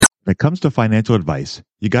When it comes to financial advice,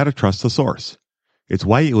 you got to trust the source. It's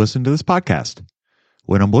why you listen to this podcast.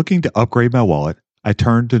 When I'm looking to upgrade my wallet, I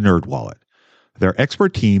turn to NerdWallet. Their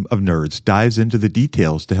expert team of nerds dives into the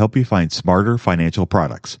details to help you find smarter financial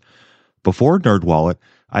products. Before NerdWallet,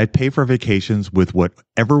 I'd pay for vacations with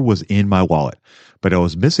whatever was in my wallet, but I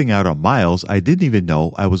was missing out on miles I didn't even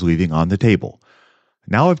know I was leaving on the table.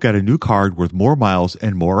 Now I've got a new card worth more miles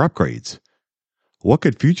and more upgrades. What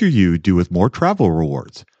could future you do with more travel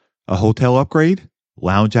rewards? A hotel upgrade?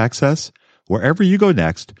 Lounge access? Wherever you go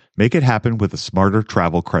next, make it happen with a smarter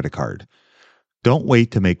travel credit card. Don't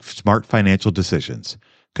wait to make smart financial decisions.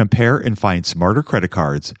 Compare and find smarter credit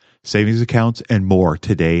cards, savings accounts, and more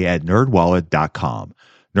today at nerdwallet.com.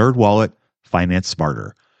 NerdWallet, finance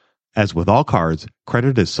smarter. As with all cards,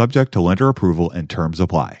 credit is subject to lender approval and terms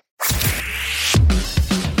apply.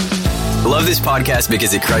 Love this podcast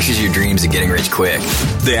because it crushes your dreams of getting rich quick.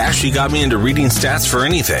 They actually got me into reading stats for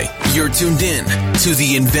anything. You're tuned in to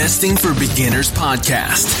the Investing for Beginners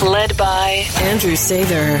podcast. Led by Andrew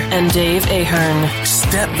Sather and Dave Ahern.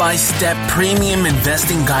 Step-by-step premium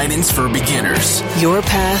investing guidance for beginners. Your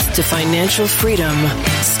path to financial freedom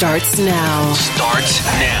starts now. Starts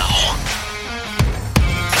now.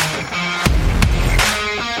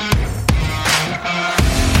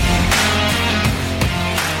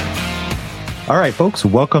 All right, folks,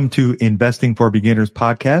 welcome to Investing for Beginners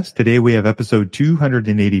podcast. Today we have episode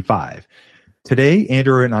 285. Today,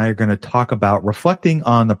 Andrew and I are going to talk about reflecting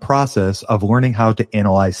on the process of learning how to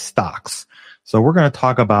analyze stocks. So we're going to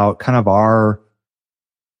talk about kind of our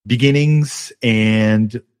beginnings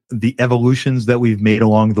and the evolutions that we've made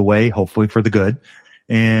along the way, hopefully for the good,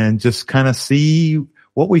 and just kind of see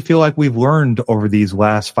what we feel like we've learned over these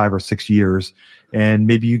last 5 or 6 years. And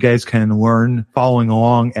maybe you guys can learn following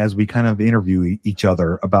along as we kind of interview each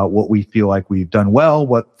other about what we feel like we've done well,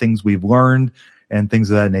 what things we've learned, and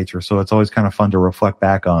things of that nature. So it's always kind of fun to reflect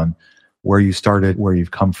back on where you started, where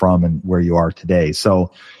you've come from, and where you are today.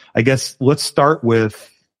 So I guess let's start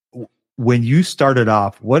with when you started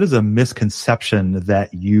off, what is a misconception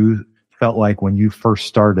that you felt like when you first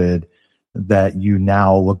started that you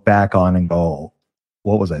now look back on and go,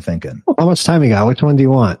 what was I thinking? How much time you got? Which one do you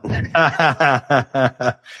want?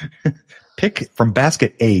 Pick from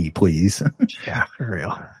basket A, please. Yeah, for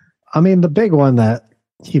real. I mean, the big one that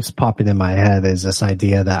keeps popping in my head is this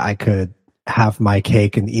idea that I could have my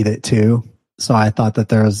cake and eat it too. So I thought that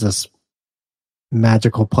there was this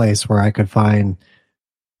magical place where I could find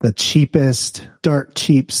the cheapest, dirt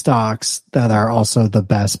cheap stocks that are also the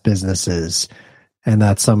best businesses. And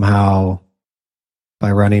that somehow,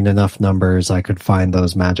 by running enough numbers, I could find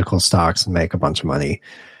those magical stocks and make a bunch of money.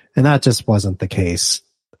 And that just wasn't the case.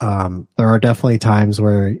 There are definitely times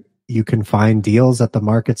where you can find deals that the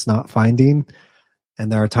market's not finding.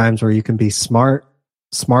 And there are times where you can be smarter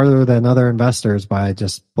than other investors by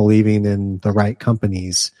just believing in the right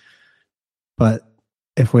companies. But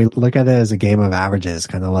if we look at it as a game of averages,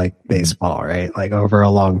 kind of like baseball, right? Like over a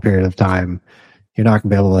long period of time, you're not going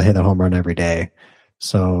to be able to hit a home run every day.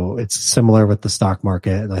 So it's similar with the stock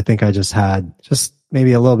market. And I think I just had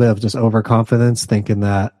maybe a little bit of just overconfidence, thinking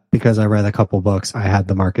that because I read a couple books, I had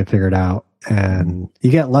the market figured out. And you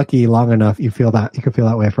get lucky long enough, you can feel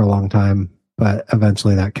that way for a long time, but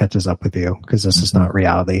eventually that catches up with you because this is not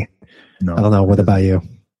reality. No, I don't know. What about you?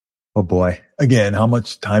 Oh boy. Again, how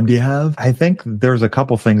much time do you have? I think there's a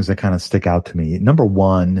couple things that kind of stick out to me. Number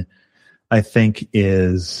one, I think,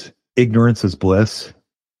 is ignorance is bliss.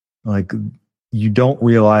 Like, you don't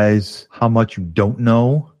realize how much you don't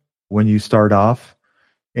know when you start off.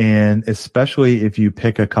 And especially if you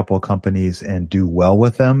pick a couple of companies and do well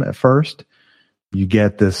with them at first, you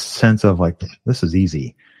get this sense of like, this is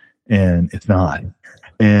easy. And it's not.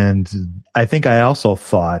 And I think I also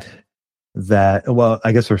thought that, well,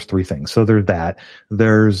 I guess there's 3 things. So there's that.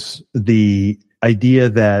 There's the idea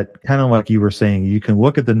that, kind of like you were saying, you can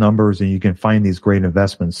look at the numbers and you can find these great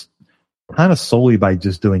investments kind of solely by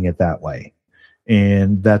just doing it that way.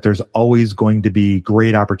 And that there's always going to be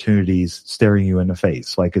great opportunities staring you in the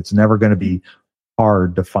face. Like, it's never going to be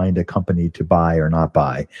hard to find a company to buy or not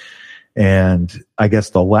buy. And I guess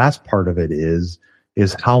the last part of it is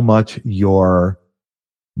how much your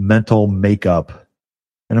mental makeup,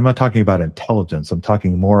 and I'm not talking about intelligence, I'm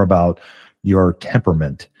talking more about your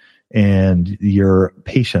temperament and your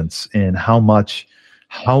patience and how much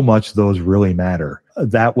those really matter.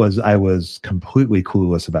 I was completely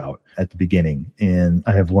clueless about at the beginning. And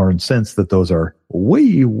I have learned since that those are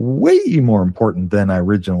way, way more important than I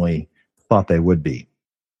originally thought they would be.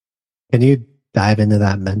 Can you dive into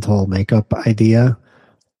that mental makeup idea?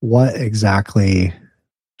 What exactly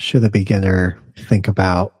should a beginner think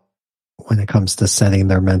about when it comes to setting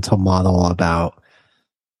their mental model about,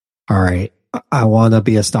 all right, I want to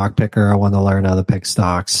be a stock picker. I want to learn how to pick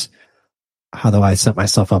stocks. How do I set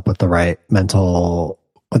myself up with the right mental,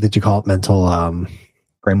 what did you call it? Mental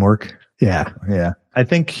framework. Yeah. Yeah. I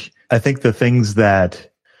think the things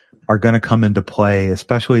that are going to come into play,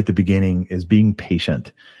 especially at the beginning, is being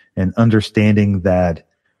patient and understanding that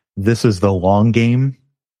this is the long game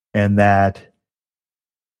and that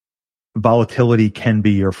volatility can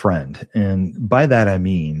be your friend. And by that, I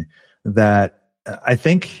mean that I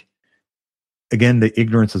think, again, the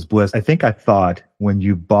ignorance is bliss. I think I thought when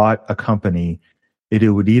you bought a company, it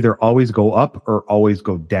would either always go up or always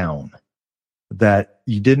go down. That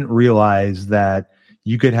you didn't realize that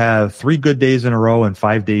you could have 3 good days in a row and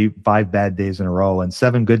 5 bad days in a row and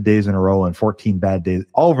 7 good days in a row and 14 bad days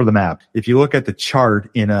all over the map. If you look at the chart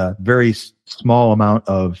in a very small amount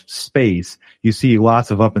of space, you see lots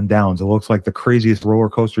of up and downs. It looks like the craziest roller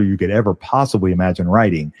coaster you could ever possibly imagine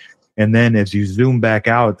riding. And then as you zoom back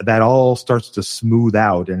out, that all starts to smooth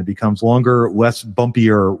out and it becomes longer, less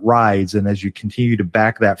bumpier rides. And as you continue to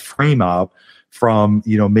back that frame up from,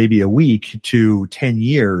 maybe a week to 10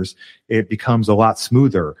 years, it becomes a lot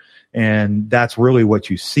smoother. And that's really what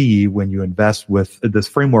you see when you invest with this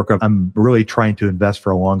framework of, I'm really trying to invest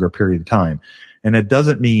for a longer period of time. And it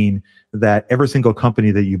doesn't mean that every single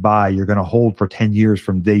company that you buy, you're going to hold for 10 years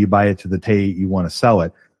from the day you buy it to the day you want to sell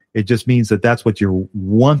it. It just means that that's what you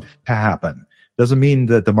want to happen. Doesn't mean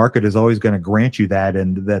that the market is always going to grant you that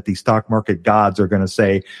and that the stock market gods are going to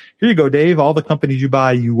say, here you go, Dave, all the companies you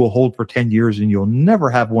buy, you will hold for 10 years and you'll never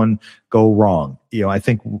have one go wrong. I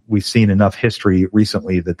think we've seen enough history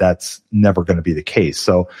recently that that's never going to be the case.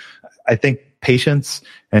 So I think patience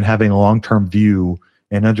and having a long-term view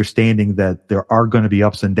and understanding that there are going to be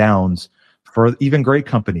ups and downs for even great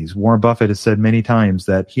companies. Warren Buffett has said many times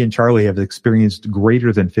that he and Charlie have experienced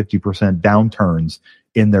greater than 50% downturns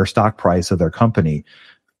in their stock price of their company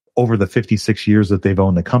over the 56 years that they've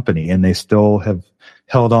owned the company, and they still have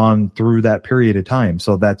held on through that period of time.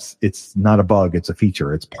 So it's not a bug, it's a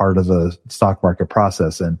feature. It's part of the stock market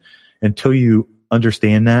process. And until you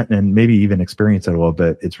understand that and maybe even experience it a little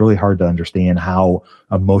bit, it's really hard to understand how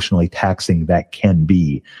emotionally taxing that can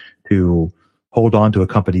be to hold on to a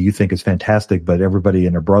company you think is fantastic, but everybody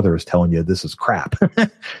and their brother is telling you this is crap.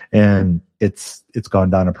 And it's gone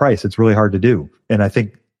down in price. It's really hard to do. And I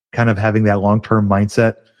think kind of having that long-term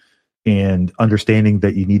mindset and understanding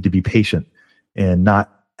that you need to be patient and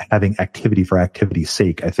not having activity for activity's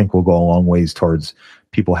sake, I think will go a long ways towards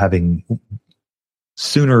people having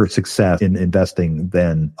sooner success in investing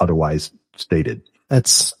than otherwise stated.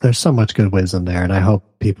 There's so much good wisdom there, and I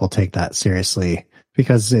hope people take that seriously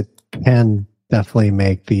because it can definitely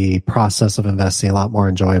make the process of investing a lot more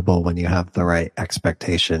enjoyable when you have the right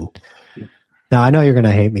expectation. Now, I know you're going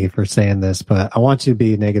to hate me for saying this, but I want you to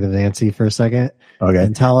be negative Nancy for a second. Okay.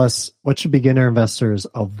 And tell us, what should beginner investors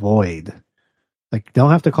avoid? Like,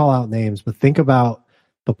 don't have to call out names, but think about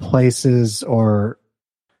the places or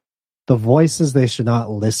the voices they should not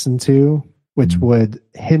listen to, which would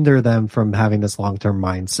hinder them from having this long-term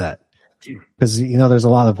mindset. Because, there's a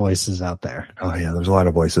lot of voices out there. Oh, yeah, there's a lot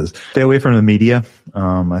of voices. Stay away from the media.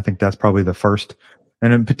 I think that's probably the first.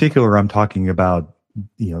 And in particular, I'm talking about,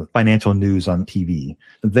 financial news on TV.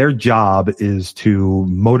 Their job is to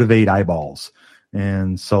motivate eyeballs.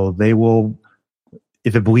 And so they will,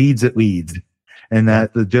 if it bleeds, it leads. And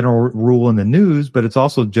that's the general rule in the news, but it's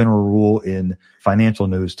also general rule in financial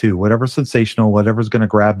news too. Whatever's sensational, whatever's going to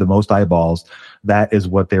grab the most eyeballs, that is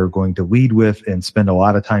what they're going to lead with and spend a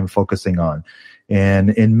lot of time focusing on.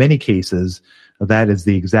 And in many cases, that is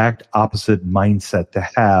the exact opposite mindset to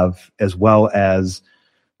have, as well as,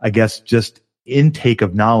 I guess, just intake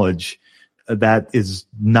of knowledge that is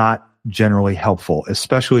not generally helpful,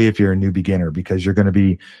 especially if you're a new beginner, because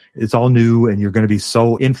it's all new and you're going to be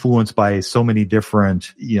so influenced by so many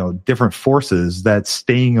different forces that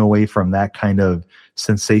staying away from that kind of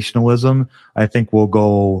sensationalism, I think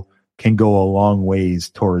can go a long ways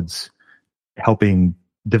towards helping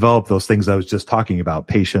develop those things I was just talking about,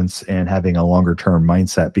 patience and having a longer term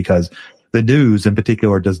mindset, because the news in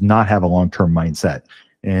particular does not have a long-term mindset.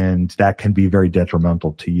 And that can be very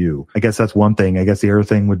detrimental to you. I guess that's one thing. I guess the other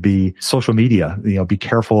thing would be social media. Be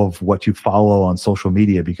careful of what you follow on social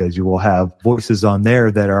media, because you will have voices on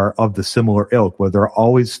there that are of the similar ilk, where they're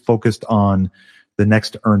always focused on the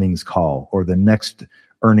next earnings call or the next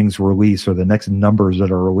earnings release or the next numbers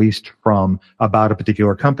that are released from about a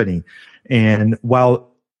particular company. And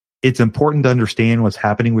while it's important to understand what's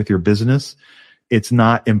happening with your business, it's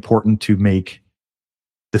not important to make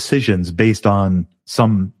decisions based on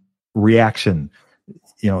some reaction.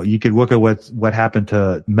 You could look at what happened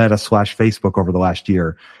to Meta / Facebook over the last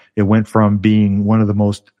year. It went from being one of the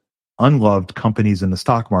most unloved companies in the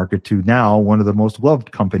stock market to now one of the most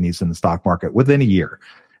loved companies in the stock market within a year.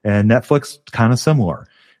 And Netflix, kind of similar.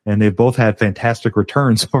 And they've both had fantastic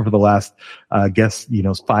returns over the last,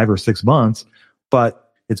 5 or 6 months.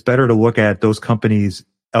 But it's better to look at those companies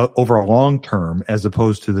over a long term as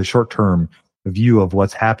opposed to the short term view of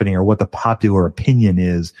what's happening or what the popular opinion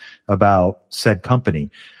is about said company.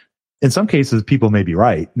 In some cases, people may be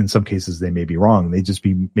right. In some cases, they may be wrong. They just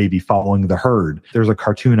maybe following the herd. There's a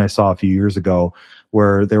cartoon I saw a few years ago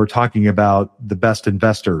where they were talking about the best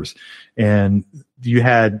investors. And you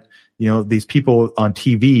had, these people on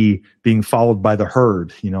TV being followed by the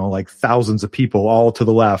herd, like thousands of people all to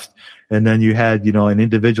the left. And then you had, an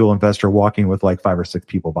individual investor walking with like 5 or 6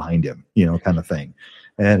 people behind him, kind of thing.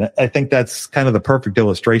 And I think that's kind of the perfect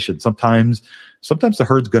illustration. Sometimes the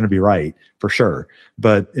herd's going to be right for sure,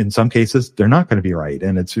 but in some cases they're not going to be right.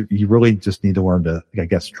 And you really just need to learn to, I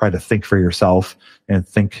guess, try to think for yourself and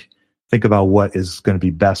think about what is going to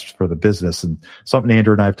be best for the business. And something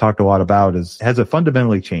Andrew and I have talked a lot about has it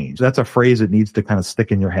fundamentally changed? That's a phrase that needs to kind of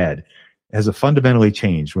stick in your head. Has it fundamentally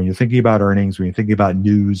changed? When you're thinking about earnings, when you're thinking about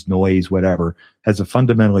news, noise, whatever, has it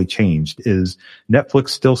fundamentally changed? Is Netflix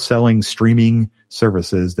still selling streaming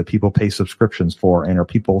services that people pay subscriptions for, and are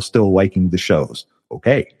people still liking the shows?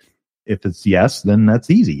 Okay. If it's yes, then that's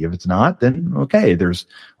easy. If it's not, then okay, there's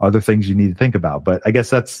other things you need to think about. But I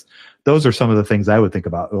guess those are some of the things I would think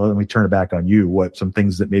about. Well, let me turn it back on you. What some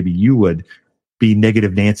things that maybe you would be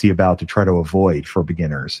negative Nancy about to try to avoid for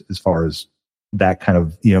beginners as far as that kind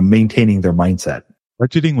of, maintaining their mindset.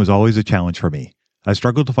 Budgeting was always a challenge for me. I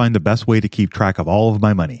struggled to find the best way to keep track of all of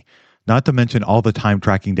my money, not to mention all the time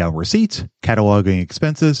tracking down receipts, cataloging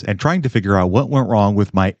expenses, and trying to figure out what went wrong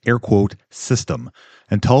with my air quote system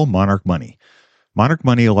until Monarch Money. Monarch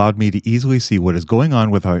Money allowed me to easily see what is going on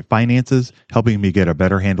with my finances, helping me get a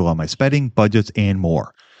better handle on my spending, budgets, and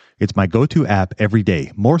more. It's my go-to app every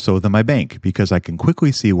day, more so than my bank, because I can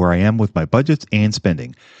quickly see where I am with my budgets and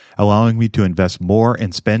spending, allowing me to invest more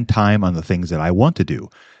and spend time on the things that I want to do.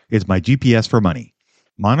 It's my GPS for money.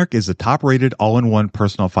 Monarch is the top-rated all-in-one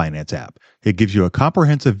personal finance app. It gives you a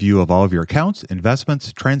comprehensive view of all of your accounts,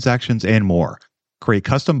 investments, transactions, and more. Create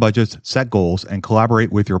custom budgets, set goals, and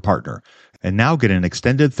collaborate with your partner. And now get an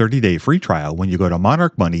extended 30-day free trial when you go to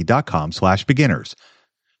monarchmoney.com/beginners.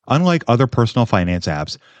 Unlike other personal finance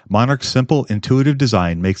apps, Monarch's simple, intuitive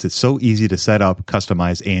design makes it so easy to set up,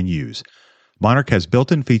 customize, and use. Monarch has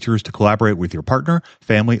built-in features to collaborate with your partner,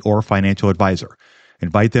 family, or financial advisor.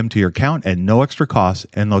 Invite them to your account at no extra cost,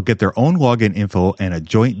 and they'll get their own login info and a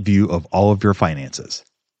joint view of all of your finances.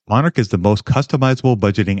 Monarch is the most customizable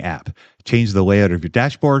budgeting app. Change the layout of your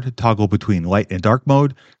dashboard, toggle between light and dark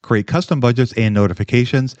mode, create custom budgets and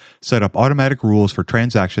notifications, set up automatic rules for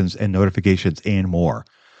transactions and notifications, and more.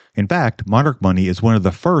 In fact, Monarch Money is one of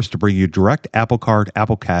the first to bring you direct Apple Card,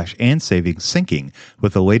 Apple Cash, and savings syncing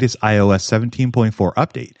with the latest iOS 17.4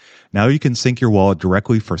 update. Now you can sync your wallet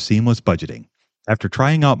directly for seamless budgeting. After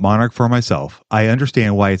trying out Monarch for myself, I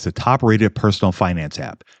understand why it's a top-rated personal finance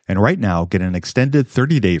app. And right now, get an extended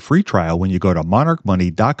 30-day free trial when you go to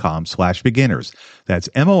monarchmoney.com/beginners. That's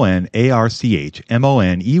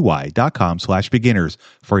monarchmoney.com/beginners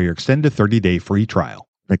for your extended 30-day free trial.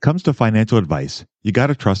 When it comes to financial advice, you got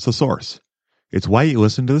to trust the source. It's why you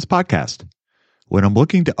listen to this podcast. When I'm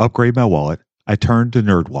looking to upgrade my wallet, I turn to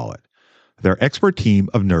NerdWallet. Their expert team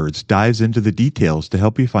of nerds dives into the details to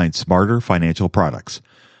help you find smarter financial products.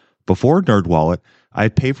 Before NerdWallet,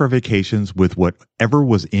 I'd pay for vacations with whatever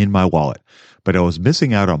was in my wallet, but I was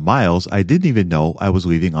missing out on miles I didn't even know I was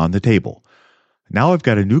leaving on the table. Now I've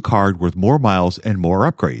got a new card with more miles and more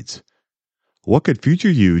upgrades. What could future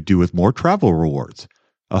you do with more travel rewards?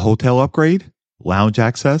 A hotel upgrade? Lounge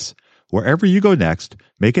access? Wherever you go next,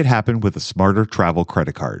 make it happen with a smarter travel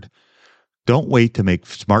credit card. Don't wait to make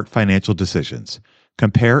smart financial decisions.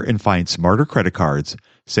 Compare and find smarter credit cards,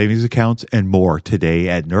 savings accounts, and more today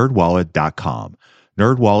at nerdwallet.com.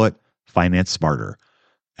 NerdWallet, finance smarter.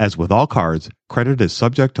 As with all cards, credit is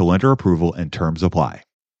subject to lender approval and terms apply.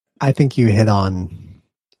 I think you hit on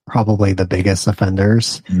probably the biggest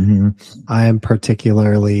offenders. Mm-hmm. I am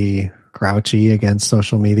particularly grouchy against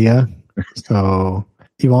social media. So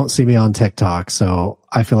you won't see me on TikTok. So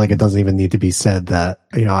I feel like it doesn't even need to be said that,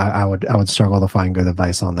 I would struggle to find good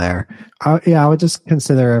advice on there. I would just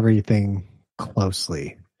consider everything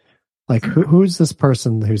closely. Like who's this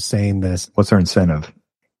person who's saying this? What's their incentive?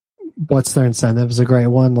 What's their incentive is a great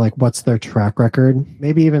one. Like what's their track record?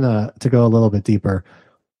 Maybe even to go a little bit deeper.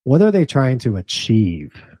 What are they trying to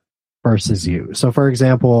achieve? versus you. So for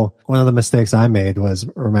example, one of the mistakes I made was,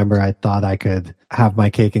 remember, I thought I could have my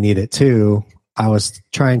cake and eat it too. I was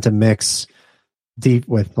trying to mix deep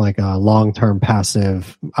with like a long-term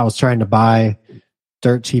passive. I was trying to buy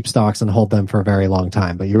dirt cheap stocks and hold them for a very long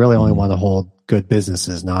time, but you really only want to hold good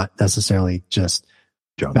businesses, not necessarily just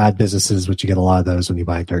bad businesses, which you get a lot of those when you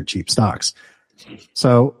buy dirt cheap stocks.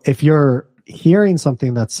 So if you're hearing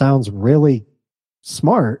something that sounds really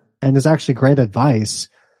smart and is actually great advice,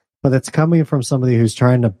 but it's coming from somebody who's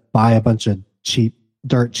trying to buy a bunch of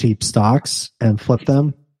dirt cheap stocks and flip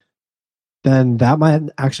them, then that might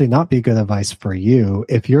actually not be good advice for you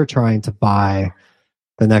if you're trying to buy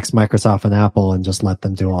the next Microsoft and Apple and just let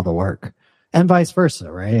them do all the work. And vice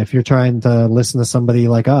versa, right? If you're trying to listen to somebody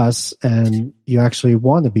like us and you actually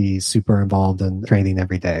want to be super involved in trading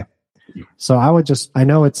every day. So I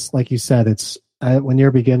know it's like you said, it's when you're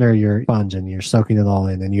a beginner, you're a sponge and you're soaking it all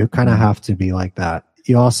in, and you kind of have to be like that.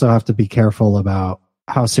 You also have to be careful about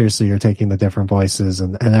how seriously you're taking the different voices,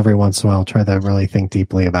 and every once in a while try to really think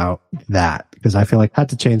deeply about that, because I feel like I had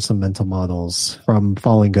to change some mental models from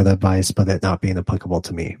following good advice, but it not being applicable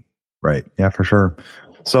to me. Right. Yeah, for sure.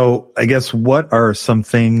 So I guess what are some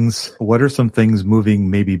things moving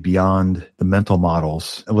maybe beyond the mental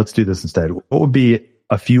models? Let's do this instead. What would be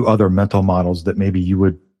a few other mental models that maybe you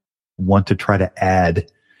would want to try to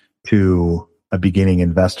add to a beginning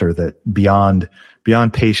investor, that beyond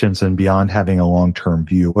patience and beyond having a long-term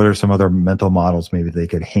view? What are some other mental models maybe they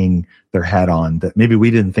could hang their hat on that maybe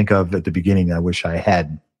we didn't think of at the beginning? I wish I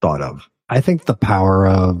had thought of. I think the power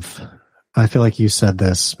of, I feel like you said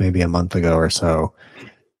this maybe a month ago or so,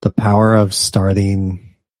 the power of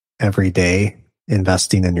starting every day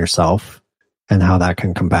investing in yourself and how that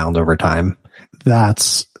can compound over time.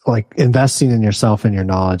 That's like investing in yourself and your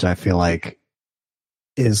knowledge, I feel like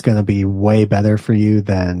is going to be way better for you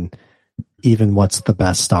than even what's the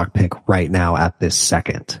best stock pick right now at this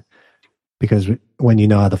second. Because when you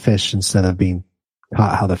know how to fish instead of being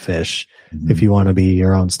taught how to fish, if you want to be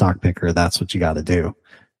your own stock picker, that's what you got to do.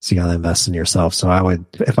 So you got to invest in yourself. So I would,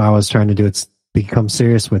 if I was trying to do it, become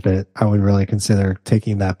serious with it, I would really consider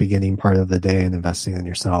taking that beginning part of the day and investing in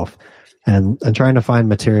yourself, and trying to find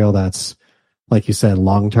material that's, like you said,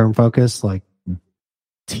 long-term focused, like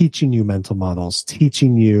teaching you mental models,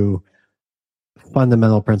 teaching you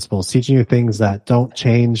fundamental principles, teaching you things that don't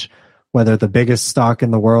change, whether the biggest stock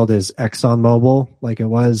in the world is ExxonMobil, like it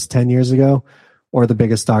was 10 years ago, or the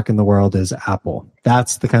biggest stock in the world is Apple.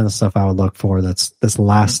 That's the kind of stuff I would look for. That's this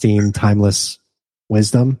lasting, timeless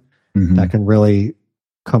wisdom that can really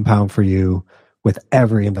compound for you with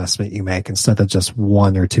every investment you make instead of just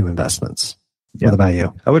one or two investments. Yeah. What about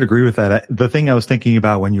you? I would agree with that. The thing I was thinking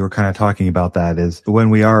about when you were kind of talking about that is when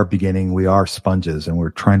we are beginning, we are sponges and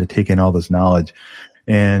we're trying to take in all this knowledge.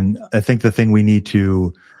 And I think the thing we need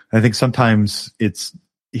to, I think sometimes it's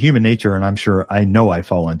human nature, and I know I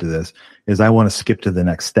fall into this, is I want to skip to the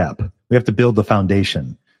next step. We have to build the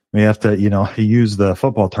foundation. We have to, use the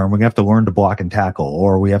football term, we have to learn to block and tackle,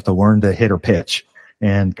 or we have to learn to hit or pitch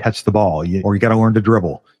and catch the ball, or you got to learn to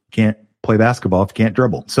dribble. You can't play basketball if you can't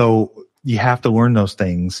dribble. So you have to learn those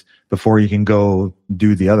things before you can go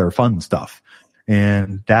do the other fun stuff.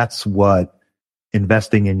 And that's what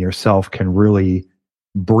investing in yourself can really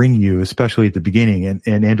bring you, especially at the beginning.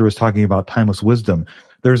 And Andrew was talking about timeless wisdom.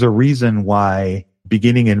 There's a reason why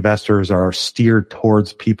beginning investors are steered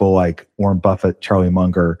towards people like Warren Buffett, Charlie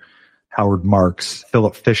Munger, Howard Marks,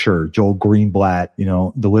 Philip Fisher, Joel Greenblatt.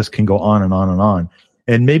 The list can go on and on and on.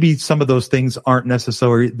 And maybe some of those things aren't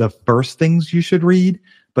necessarily the first things you should read,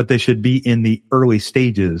 but they should be in the early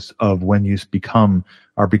stages of when you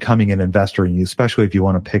are becoming an investor, and especially if you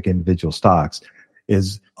want to pick individual stocks.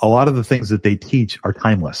 Is a lot of the things that they teach are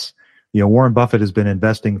timeless. Warren Buffett has been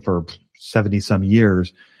investing for 70 some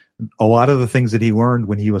years. A lot of the things that he learned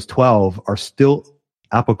when he was 12 are still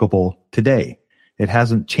applicable today. It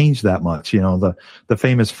hasn't changed that much. The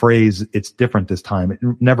famous phrase, "It's different this time," it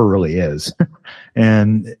never really is.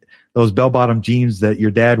 And those bell-bottom jeans that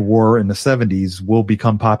your dad wore in the 70s will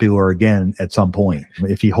become popular again at some point.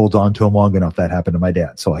 If he holds on to them long enough. That happened to my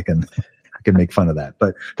dad, so I can make fun of that.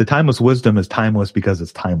 But the timeless wisdom is timeless because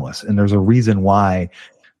it's timeless. And there's a reason why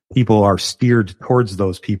people are steered towards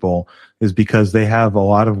those people, is because they have a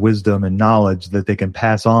lot of wisdom and knowledge that they can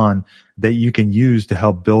pass on that you can use to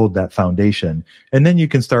help build that foundation. And then you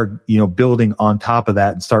can start, building on top of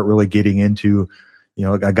that and start really getting into,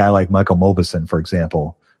 a guy like Michael Mauboussin, for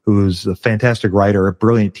example, who's a fantastic writer, a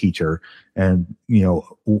brilliant teacher, and,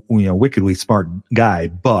 wickedly smart guy,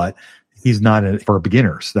 but he's not for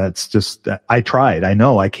beginners. That's just, I tried. I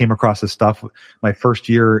know I came across this stuff my first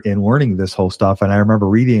year in learning this whole stuff. And I remember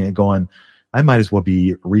reading it going, I might as well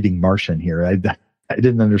be reading Martian here. I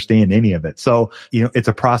didn't understand any of it. So, it's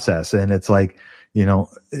a process, and it's like,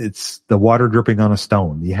 it's the water dripping on a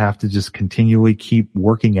stone. You have to just continually keep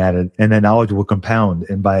working at it, and then knowledge will compound.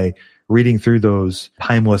 And by reading through those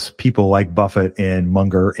timeless people like Buffett and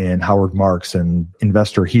Munger and Howard Marks and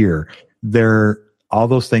Investor Here, all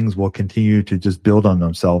those things will continue to just build on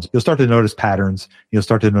themselves. You'll start to notice patterns. You'll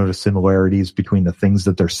start to notice similarities between the things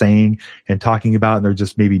that they're saying and talking about, and they're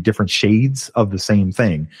just maybe different shades of the same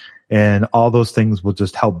thing. And all those things will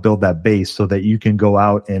just help build that base so that you can go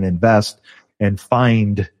out and invest and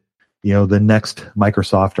find, the next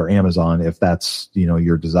Microsoft or Amazon, if that's,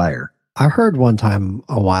 your desire. I heard one time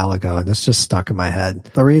a while ago, and it's just stuck in my head.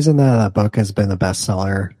 The reason that book has been a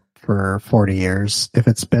bestseller for 40 years, if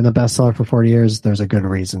it's been a bestseller for 40 years, there's a good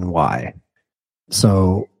reason why.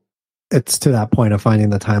 So it's to that point of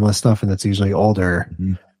finding the timeless stuff, and it's usually older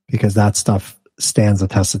because that stuff stands the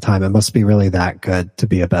test of time. It must be really that good to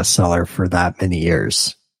be a bestseller for that many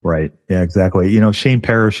years. Right. Yeah, exactly. Shane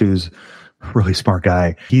Parrish, who's a really smart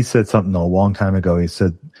guy, he said something a long time ago. He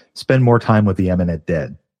said, spend more time with the eminent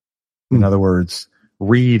dead. In other words,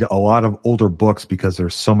 read a lot of older books because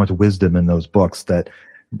there's so much wisdom in those books that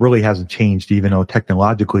really hasn't changed, even though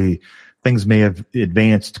technologically things may have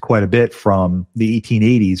advanced quite a bit from the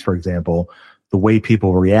 1880s, for example. The way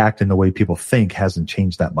people react and the way people think hasn't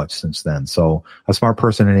changed that much since then. So a smart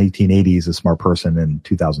person in 1880 is a smart person in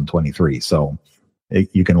 2023. So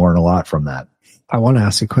you can learn a lot from that. I want to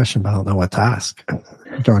ask you a question, but I don't know what to ask.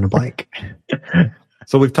 I'm drawing a blank.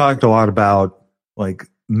 So we've talked a lot about like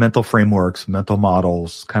mental frameworks, mental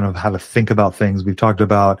models, kind of how to think about things. We've talked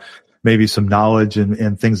about maybe some knowledge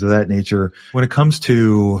and things of that nature. When it comes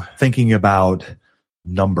to thinking about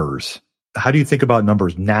numbers, how do you think about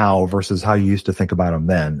numbers now versus how you used to think about them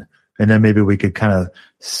then? And then maybe we could kind of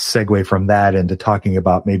segue from that into talking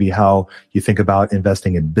about maybe how you think about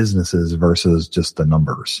investing in businesses versus just the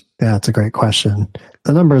numbers. Yeah, that's a great question.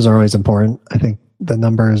 The numbers are always important. I think the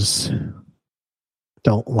numbers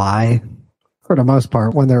don't lie. For the most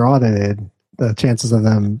part, when they're audited, the chances of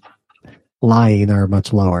them lying are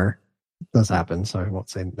much lower. It does happen, so I won't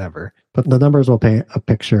say never. But the numbers will paint a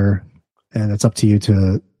picture, and it's up to you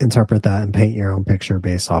to interpret that and paint your own picture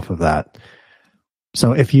based off of that.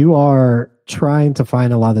 So if you are trying to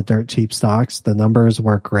find a lot of dirt cheap stocks, the numbers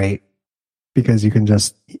work great because you can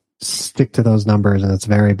just stick to those numbers, and it's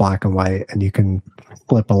very black and white, and you can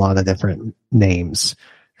flip a lot of different names.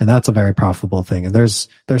 And that's a very profitable thing. And there's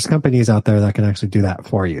companies out there that can actually do that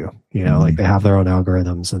for you. Like they have their own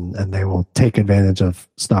algorithms, and they will take advantage of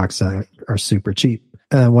stocks that are super cheap.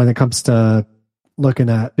 And when it comes to looking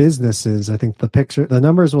at businesses, I think the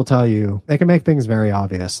numbers will tell you, they can make things very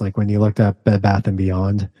obvious. Like when you looked at Bed Bath &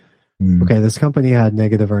 Beyond, okay, this company had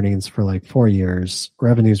negative earnings for like 4 years.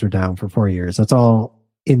 Revenues were down for 4 years. That's all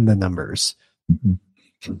in the numbers.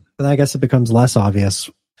 But I guess it becomes less obvious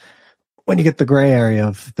when you get the gray area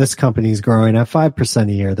of this company's growing at 5%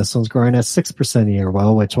 a year, this one's growing at 6% a year.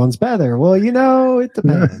 Well, which one's better? Well, it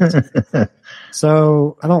depends.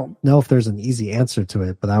 So I don't know if there's an easy answer to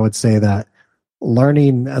it, but I would say that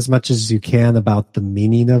learning as much as you can about the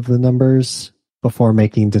meaning of the numbers before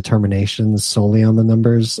making determinations solely on the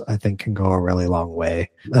numbers, I think can go a really long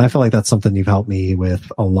way. And I feel like that's something you've helped me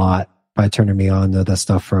with a lot by turning me on to the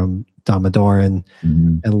stuff from Don Madoran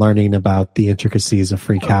and learning about the intricacies of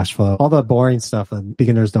free cash flow, all the boring stuff that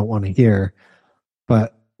beginners don't want to hear.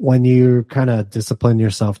 But when you kind of discipline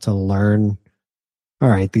yourself to learn, all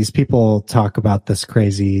right, these people talk about this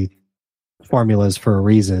crazy formulas for a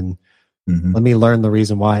reason. Let me learn the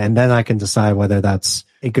reason why. And then I can decide whether that's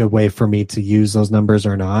a good way for me to use those numbers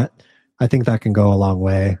or not. I think that can go a long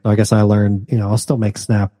way. I guess I learned, I'll still make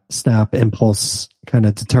snap impulse kind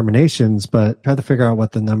of determinations, but try to figure out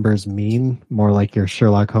what the numbers mean, more like you're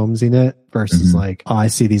Sherlock Holmesing it versus like, I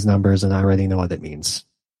see these numbers and I already know what it means.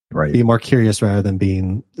 Right. Be more curious rather than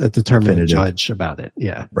being a determined judge about it.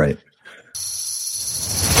 Yeah. Right.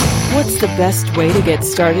 What's the best way to get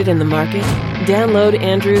started in the market? Download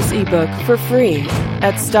Andrew's ebook for free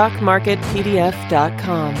at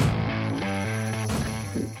stockmarketpdf.com.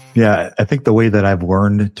 Yeah, I think the way that I've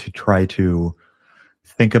learned to try to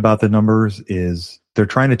think about the numbers is they're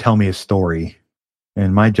trying to tell me a story,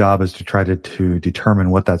 and my job is to try to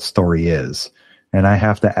determine what that story is. And I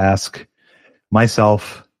have to ask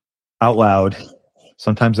myself out loud,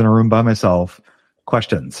 sometimes in a room by myself,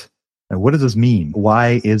 questions. And what does this mean?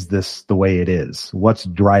 Why is this the way it is? What's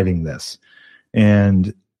driving this?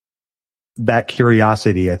 And that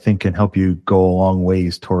curiosity, I think, can help you go a long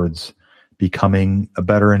ways towards becoming a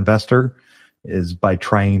better investor. is by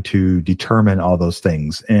trying to determine all those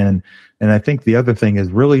things. And I think the other thing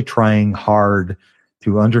is really trying hard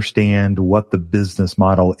to understand what the business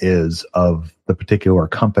model is of the particular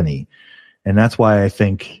company. And that's why I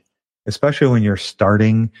think, especially when you're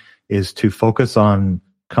starting, is to focus on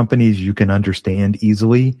companies you can understand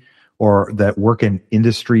easily or that work in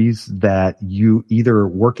industries that you either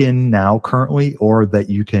work in now currently or that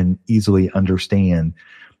you can easily understand.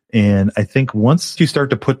 And I think once you start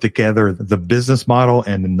to put together the business model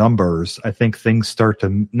and the numbers, I think things start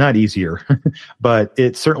to, not easier, but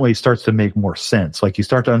it certainly starts to make more sense. Like you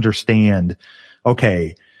start to understand,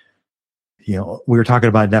 okay, we were talking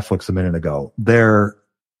about Netflix a minute ago.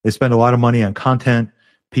 They spend a lot of money on content.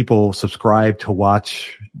 People subscribe to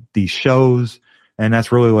watch these shows, and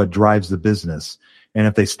that's really what drives the business. And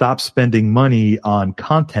if they stop spending money on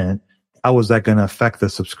content, how is that going to affect the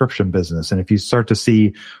subscription business? And if you start to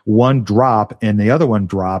see one drop and the other one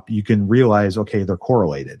drop, you can realize, okay, they're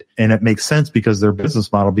correlated. And it makes sense because their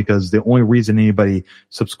business model, because the only reason anybody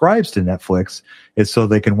subscribes to Netflix is so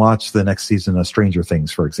they can watch the next season of Stranger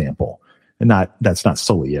Things, for example. And that's not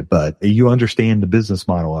solely it, but you understand the business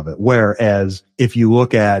model of it. Whereas if you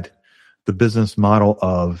look at the business model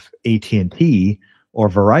of AT&T or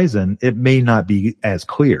Verizon, it may not be as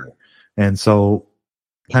clear. And so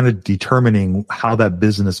kind of determining how that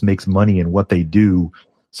business makes money and what they do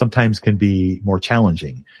sometimes can be more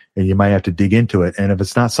challenging, and you might have to dig into it. And if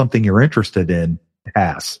it's not something you're interested in,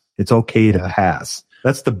 pass. It's okay to pass.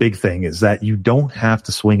 That's the big thing, is that you don't have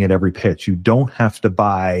to swing at every pitch. You don't have to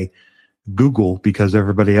buy Google because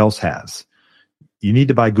everybody else has. You need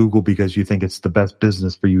to buy Google because you think it's the best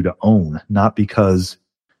business for you to own, not because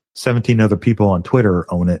 17 other people on Twitter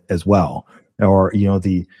own it as well. Or,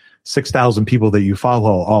 the 6,000 people that you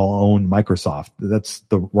follow all own Microsoft. That's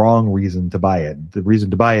the wrong reason to buy it. The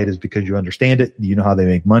reason to buy it is because you understand it, you know how they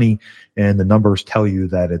make money, and the numbers tell you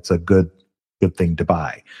that it's a good thing to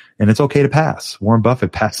buy. And it's okay to pass. Warren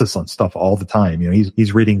Buffett passes on stuff all the time.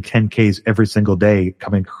 He's reading 10Ks every single day,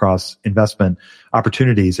 coming across investment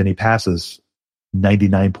opportunities, and he passes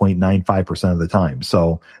 99.95% of the time.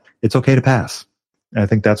 So it's okay to pass. And I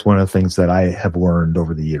think that's one of the things that I have learned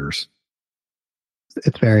over the years.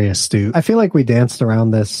 It's very astute. I feel like we danced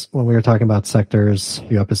around this when we were talking about sectors a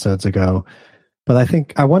few episodes ago,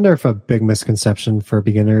 but I wonder if a big misconception for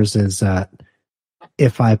beginners is that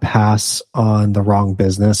if I pass on the wrong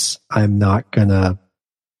business, I'm not going to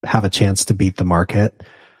have a chance to beat the market.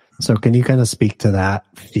 So can you kind of speak to that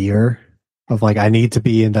fear of I need to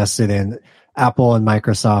be invested in Apple and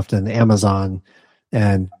Microsoft and Amazon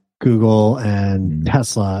and Google and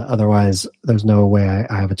Tesla. Otherwise, there's no way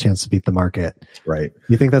I have a chance to beat the market. Right. Do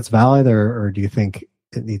you think that's valid, or do you think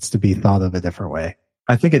it needs to be thought of a different way?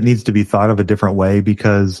 I think it needs to be thought of a different way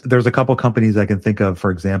because there's a couple companies I can think of,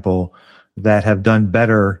 for example, that have done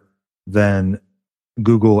better than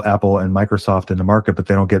Google, Apple, and Microsoft in the market, but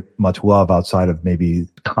they don't get much love outside of maybe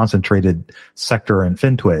concentrated sector and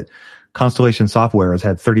FinTwit. Constellation Software has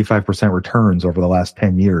had 35% returns over the last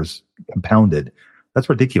 10 years compounded. That's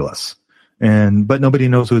ridiculous. But nobody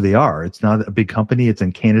knows who they are. It's not a big company. It's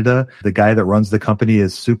in Canada. The guy that runs the company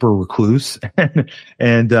is super recluse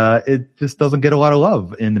and it just doesn't get a lot of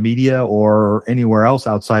love in the media or anywhere else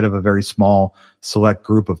outside of a very small select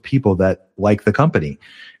group of people that like the company.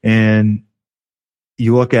 And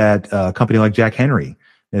you look at a company like Jack Henry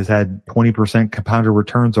has had 20% compounded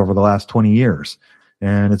returns over the last 20 years.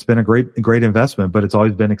 And it's been a great investment, but it's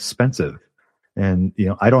always been expensive. And,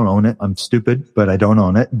 I don't own it. I'm stupid, but I don't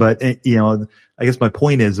own it. But, I guess my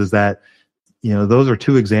point is that, those are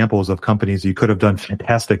two examples of companies you could have done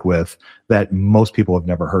fantastic with that most people have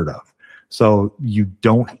never heard of. So you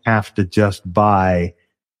don't have to just buy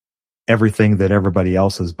everything that everybody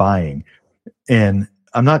else is buying. And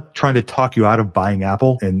I'm not trying to talk you out of buying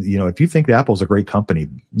Apple. And, if you think Apple's a great company,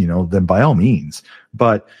 then by all means,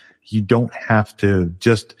 but you don't have to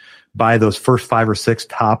just buy those first 5 or 6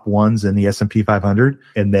 top ones in the S&P 500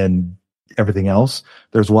 and then everything else.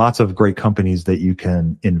 There's lots of great companies that you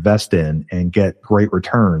can invest in and get great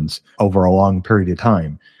returns over a long period of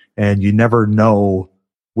time. And you never know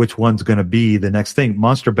which one's going to be the next thing.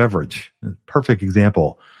 Monster Beverage, perfect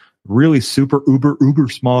example. Really super uber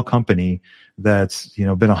small company that's,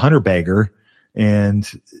 been a hunter bagger. And,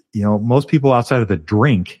 most people outside of the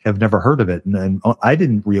drink have never heard of it. And I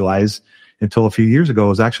didn't realize until a few years ago it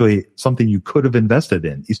was actually something you could have invested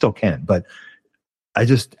in. You still can, but I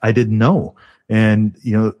didn't know. And,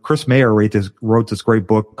 Chris Mayer wrote this great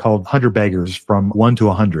book called 100 Baggers from 1 to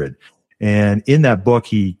 100. And in that book,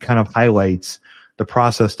 he kind of highlights the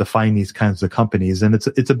process to find these kinds of companies. And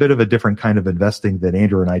it's a bit of a different kind of investing that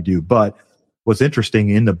Andrew and I do. But what's interesting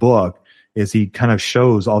in the book is he kind of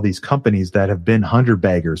shows all these companies that have been 100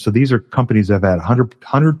 baggers. So these are companies that have had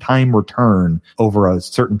 100 time return over a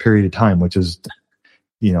certain period of time, which is,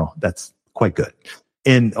 that's quite good.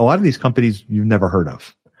 And a lot of these companies you've never heard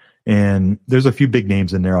of. And there's a few big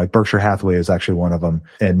names in there, like Berkshire Hathaway is actually one of them,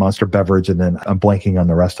 and Monster Beverage, and then I'm blanking on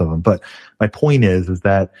the rest of them. But my point is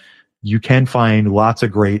that you can find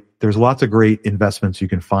there's lots of great investments you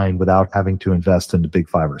can find without having to invest in the big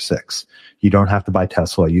 5 or 6. You don't have to buy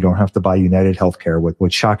Tesla. You don't have to buy United Healthcare, which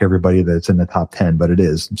would shock everybody that it's in the top 10, but it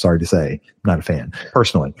is. I'm sorry to say, I'm not a fan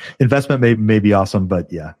personally. Investment may be awesome,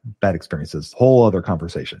 but yeah, bad experiences, whole other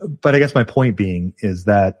conversation. But I guess my point being is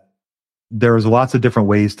that there's lots of different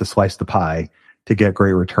ways to slice the pie to get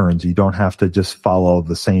great returns. You don't have to just follow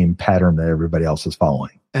the same pattern that everybody else is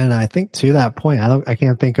following. And I think to that point, I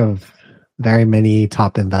can't think of very many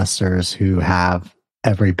top investors who have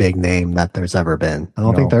every big name that there's ever been. I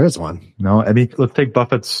don't think there is one. No, I mean, let's take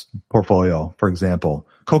Buffett's portfolio, for example.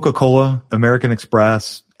 Coca-Cola, American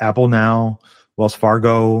Express, Apple now, Wells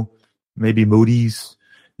Fargo, maybe Moody's.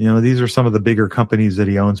 These are some of the bigger companies that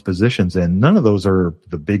he owns positions in. None of those are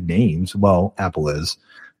the big names. Well, Apple is,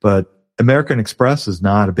 but American Express is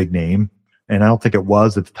not a big name, and I don't think it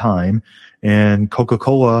was at the time. And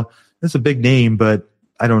Coca-Cola is a big name, but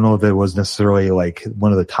I don't know if it was necessarily like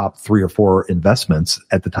one of the top 3 or 4 investments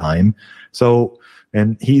at the time. So,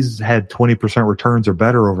 and he's had 20% returns or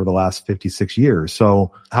better over the last 56 years.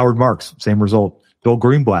 So Howard Marks, same result. Bill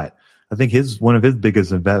Greenblatt, I think one of his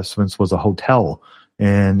biggest investments was a hotel,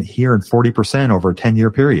 and he earned 40% over a 10-year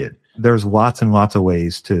period. There's lots and lots of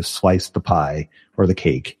ways to slice the pie or the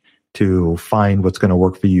cake to find what's going to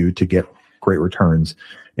work for you to get great returns.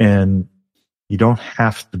 And you don't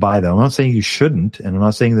have to buy them. I'm not saying you shouldn't, and I'm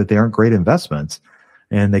not saying that they aren't great investments,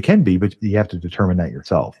 and they can be, but you have to determine that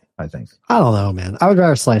yourself, I think. I don't know, man. I would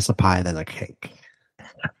rather slice a pie than a cake.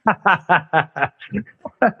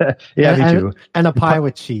 Yeah, me too. And a pie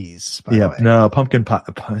with cheese. By the way. No, pumpkin pie.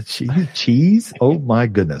 Cheese? Oh my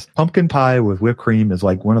goodness. Pumpkin pie with whipped cream is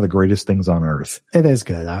like one of the greatest things on earth. It is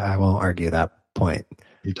good. I won't argue that point.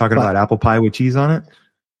 You're talking about apple pie with cheese on it?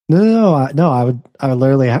 No. I would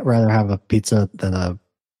literally rather have a pizza than a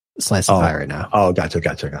slice of pie right now. Oh, gotcha.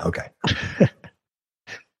 Okay.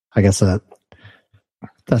 I guess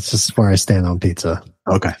that's just where I stand on pizza.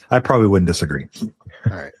 Okay. I probably wouldn't disagree.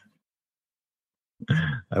 All right.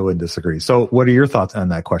 I wouldn't disagree. So what are your thoughts on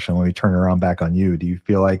that question? When we turn around back on you, do you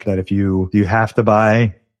feel like that do you have to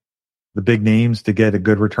buy the big names to get a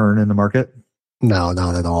good return in the market? No,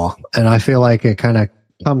 not at all. And I feel like it kind of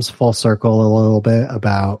comes full circle a little bit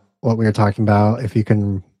about what we were talking about. If you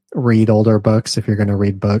can read older books, if you're going to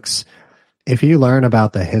read books, if you learn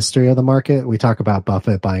about the history of the market, we talk about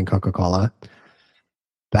Buffett buying Coca-Cola.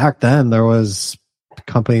 Back then, there was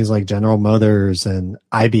companies like General Motors and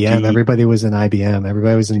IBM. GE. Everybody was in IBM.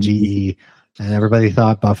 Everybody was in GE. And everybody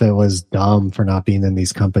thought Buffett was dumb for not being in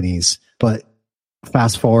these companies. But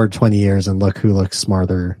fast forward 20 years and look who looks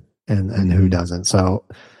smarter and who doesn't. So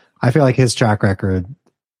I feel like his track record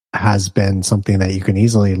has been something that you can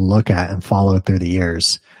easily look at and follow through the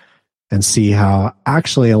years and see how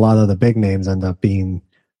actually a lot of the big names end up being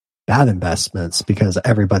bad investments because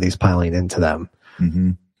everybody's piling into them.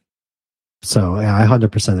 Mm-hmm. So yeah, I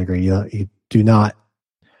 100% agree. You do not,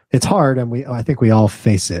 it's hard, and I think we all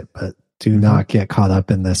face it, but do not get caught up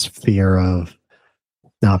in this fear of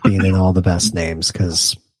not being in all the best names,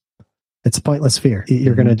 because it's a pointless fear.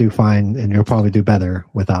 You're going to do fine, and you'll probably do better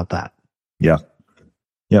without that. Yeah.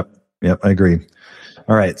 Yep. I agree.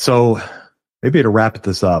 All right. So maybe to wrap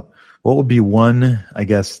this up, what would be one, I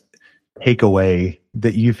guess, takeaway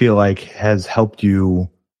that you feel like has helped you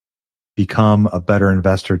become a better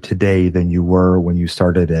investor today than you were when you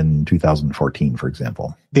started in 2014, for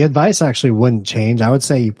example? The advice actually wouldn't change. I would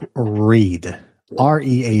say read,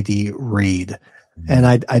 READ, read. And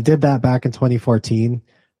I did that back in 2014,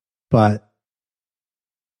 but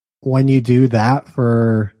when you do that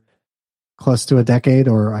for close to a decade,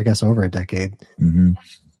 or I guess over a decade,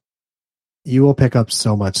 you will pick up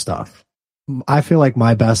so much stuff. I feel like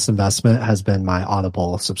my best investment has been my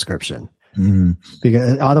Audible subscription.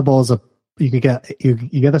 Because Audible is you get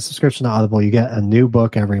a subscription to Audible, you get a new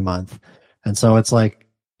book every month. And so it's like,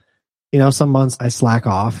 some months I slack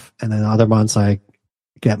off and then other months I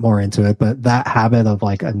get more into it. But that habit of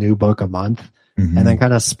like a new book a month and then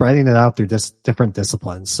kind of spreading it out through different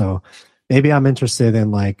disciplines. So maybe I'm interested in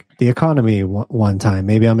like the economy one time.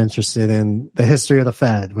 Maybe I'm interested in the history of the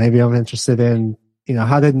Fed. Maybe I'm interested in,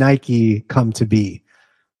 how did Nike come to be?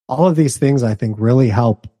 All of these things I think really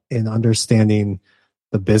help in understanding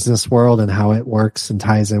the business world and how it works and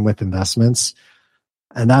ties in with investments.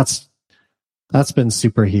 And that's that's been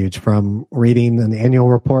super huge, from reading an annual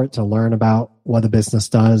report to learn about what a business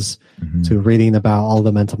does, to reading about all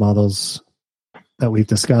the mental models that we've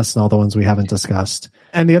discussed and all the ones we haven't discussed.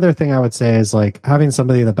 And the other thing I would say is like having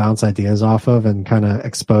somebody to bounce ideas off of and kind of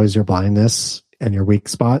expose your blindness and your weak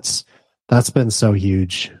spots. That's been so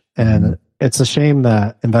huge. And it's a shame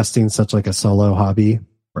that investing is such like a solo hobby.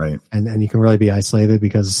 Right. And you can really be isolated,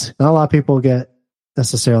 because not a lot of people get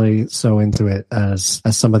necessarily so into it as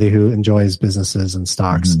somebody who enjoys businesses and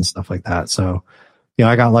stocks and stuff like that. So,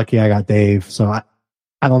 I got lucky. I got Dave. So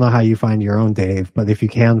I don't know how you find your own Dave, but if you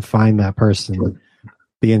can find that person,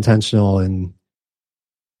 be intentional in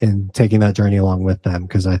taking that journey along with them,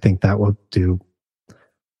 because I think that will do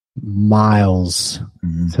miles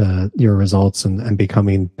to your results and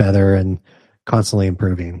becoming better and constantly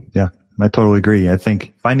improving. Yeah, I totally agree. I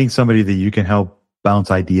think finding somebody that you can help bounce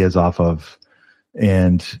ideas off of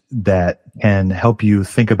and that can help you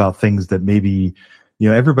think about things that maybe,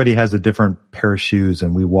 everybody has a different pair of shoes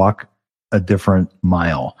and we walk a different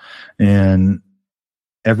mile, and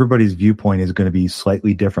everybody's viewpoint is going to be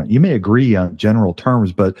slightly different. You may agree on general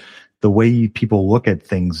terms, but the way people look at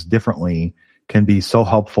things differently can be so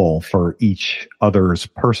helpful for each other's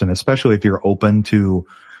person, especially if you're open to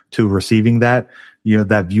receiving that,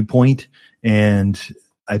 that viewpoint. And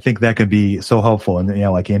I think that can be so helpful. And,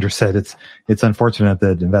 like Andrew said, it's unfortunate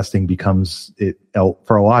that investing becomes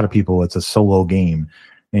for a lot of people, it's a solo game,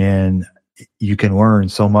 and you can learn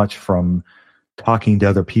so much from talking to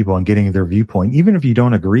other people and getting their viewpoint. Even if you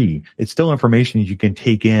don't agree, it's still information you can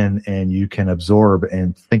take in and you can absorb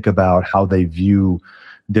and think about how they view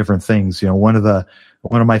different things. One of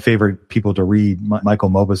my favorite people to read, Michael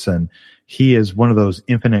Mauboussin, he is one of those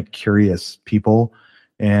infinite curious people,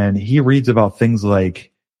 and he reads about things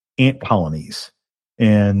like ant colonies.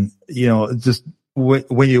 And, just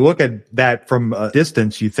when you look at that from a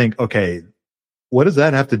distance, you think, okay, what does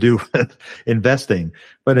that have to do with investing?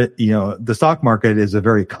 But the stock market is a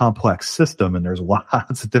very complex system, and there's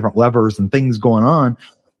lots of different levers and things going on.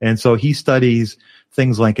 And so he studies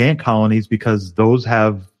things like ant colonies because those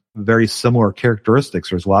have very similar characteristics.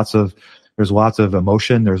 There's lots of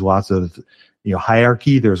emotion. There's lots of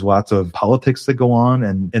hierarchy. There's lots of politics that go on,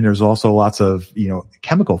 and there's also lots of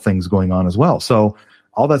chemical things going on as well. So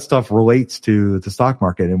all that stuff relates to the stock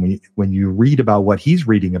market. And when you read about what he's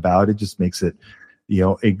reading about, it just makes it,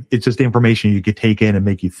 it's just information you could take in and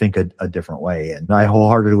make you think a different way. And I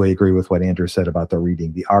wholeheartedly agree with what Andrew said about the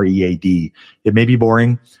reading, the READ. It may be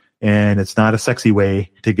boring and it's not a sexy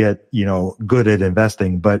way to get, good at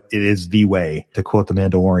investing, but it is the way. To quote the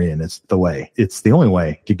Mandalorian, it's the way. It's the only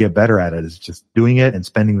way to get better at it, is just doing it and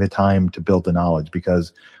spending the time to build the knowledge,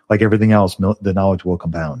 because like everything else, the knowledge will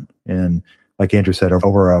compound. And like Andrew said,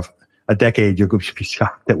 over a decade, you'll be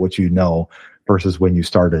shocked at what you know versus when you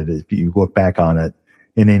started. If you look back on it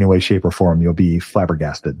in any way, shape, or form, you'll be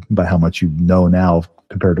flabbergasted by how much you know now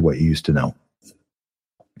compared to what you used to know.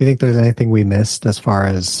 Do you think there's anything we missed as far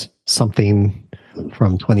as something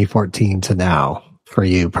from 2014 to now for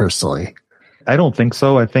you personally? I don't think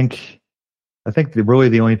so. I think really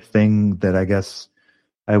the only thing that I guess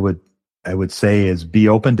I would say is be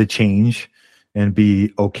open to change and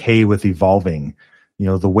be okay with evolving.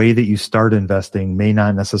 The way that you start investing may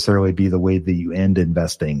not necessarily be the way that you end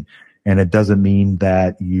investing. And it doesn't mean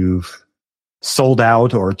that you've sold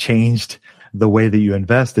out or changed the way that you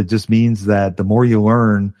invest. It just means that the more you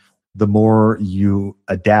learn, the more you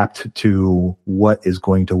adapt to what is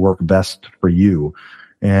going to work best for you.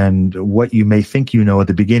 And what you may think you know at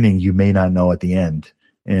the beginning, you may not know at the end.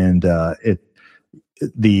 And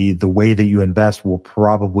the way that you invest will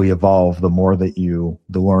probably evolve the more that you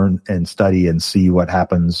learn and study and see what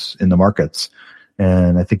happens in the markets.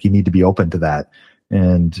 And I think you need to be open to that.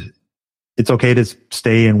 And it's okay to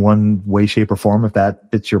stay in one way, shape, or form if that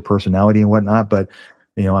fits your personality and whatnot. But,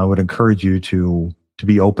 I would encourage you to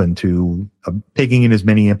be open to taking in as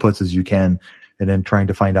many inputs as you can, and then trying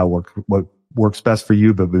to find out what works best for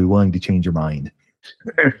you, but be willing to change your mind.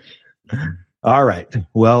 All right.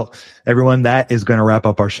 Well, everyone, that is going to wrap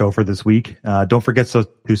up our show for this week. Don't forget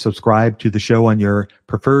to subscribe to the show on your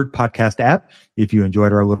preferred podcast app if you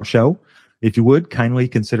enjoyed our little show. If you would, kindly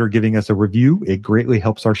consider giving us a review. It greatly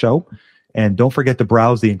helps our show. And don't forget to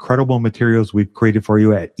browse the incredible materials we've created for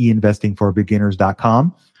you at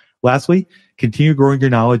einvestingforbeginners.com. Lastly, continue growing your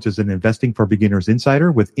knowledge as an Investing for Beginners insider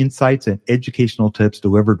with insights and educational tips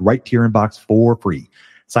delivered right to your inbox for free.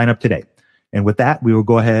 Sign up today. And with that, we will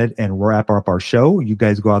go ahead and wrap up our show. You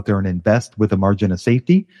guys go out there and invest with a margin of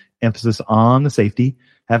safety. Emphasis on the safety.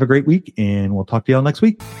 Have a great week, and we'll talk to you all next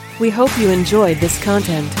week. We hope you enjoyed this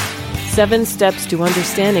content. 7 steps to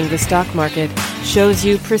understanding the stock market. shows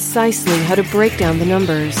you precisely how to break down the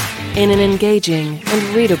numbers in an engaging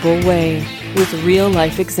and readable way with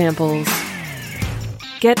real-life examples.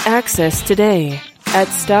 Get access today at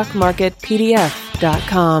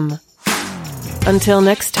stockmarketpdf.com. Until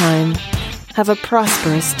next time, have a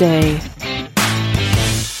prosperous day.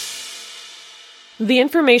 The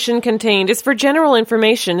information contained is for general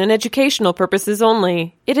information and educational purposes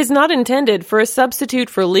only. It is not intended for a substitute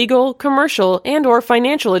for legal, commercial, and/or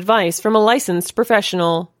financial advice from a licensed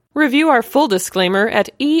professional. Review our full disclaimer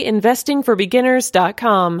at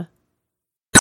einvestingforbeginners.com.